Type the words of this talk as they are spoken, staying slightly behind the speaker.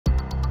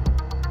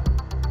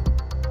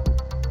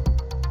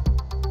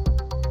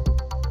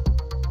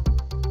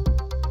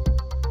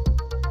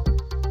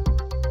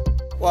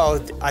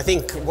Well, I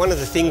think one of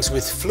the things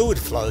with fluid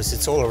flows,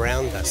 it's all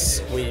around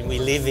us. We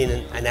live in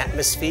an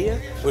atmosphere,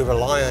 we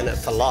rely on it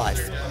for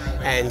life.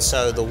 And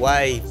so the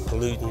way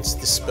pollutants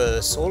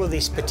disperse, all of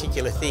these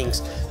particular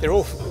things, they're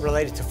all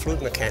related to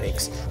fluid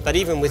mechanics. But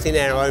even within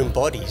our own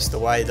bodies, the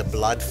way the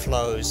blood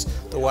flows,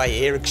 the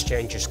way air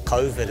exchanges,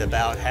 COVID,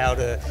 about how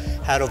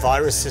do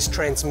viruses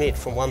transmit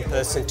from one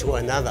person to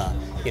another,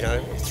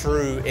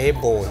 through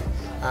airborne.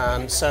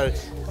 So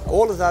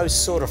all of those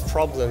sort of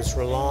problems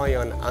rely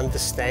on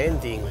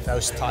understanding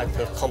those type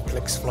of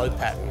complex flow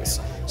patterns.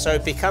 So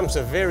it becomes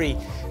a very,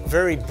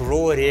 very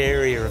broad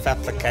area of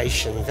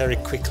application very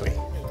quickly.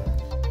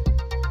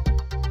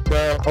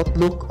 The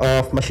outlook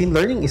of machine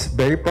learning is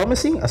very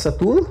promising as a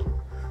tool.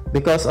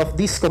 Because of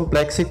these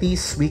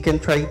complexities, we can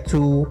try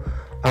to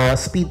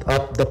speed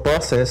up the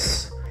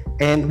process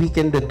and we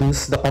can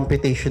reduce the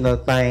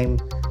computational time.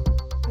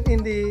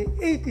 In the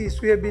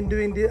 80s, we have been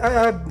doing I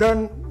have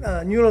done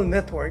neural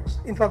networks.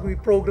 In fact, we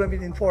program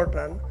it in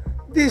Fortran.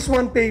 This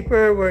one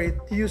paper where it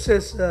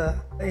uses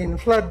in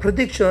flood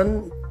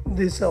prediction,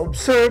 this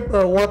observe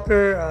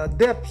water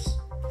depths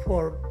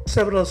for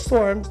several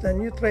storms,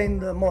 then you train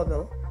the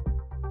model.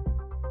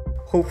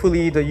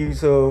 Hopefully, the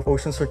use of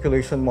ocean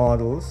circulation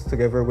models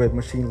together with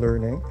machine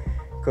learning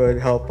could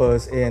help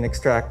us in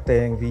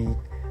extracting the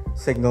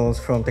signals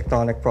from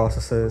tectonic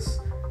processes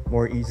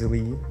more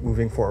easily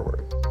moving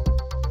forward.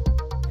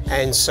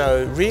 And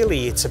so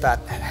really it's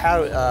about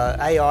how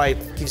AI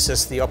gives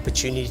us the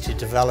opportunity to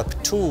develop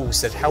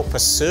tools that help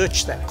us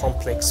search that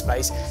complex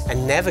space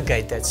and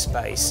navigate that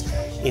space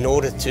in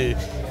order to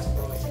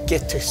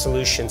get to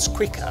solutions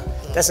quicker.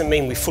 Doesn't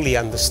mean we fully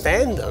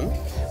understand them,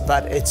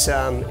 but it's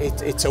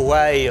a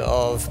way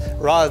of,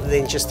 rather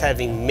than just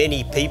having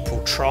many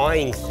people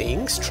trying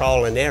things,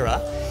 trial and error,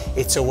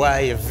 it's a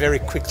way of very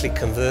quickly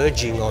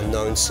converging on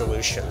known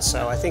solutions.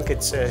 So I think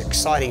it's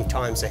exciting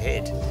times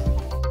ahead.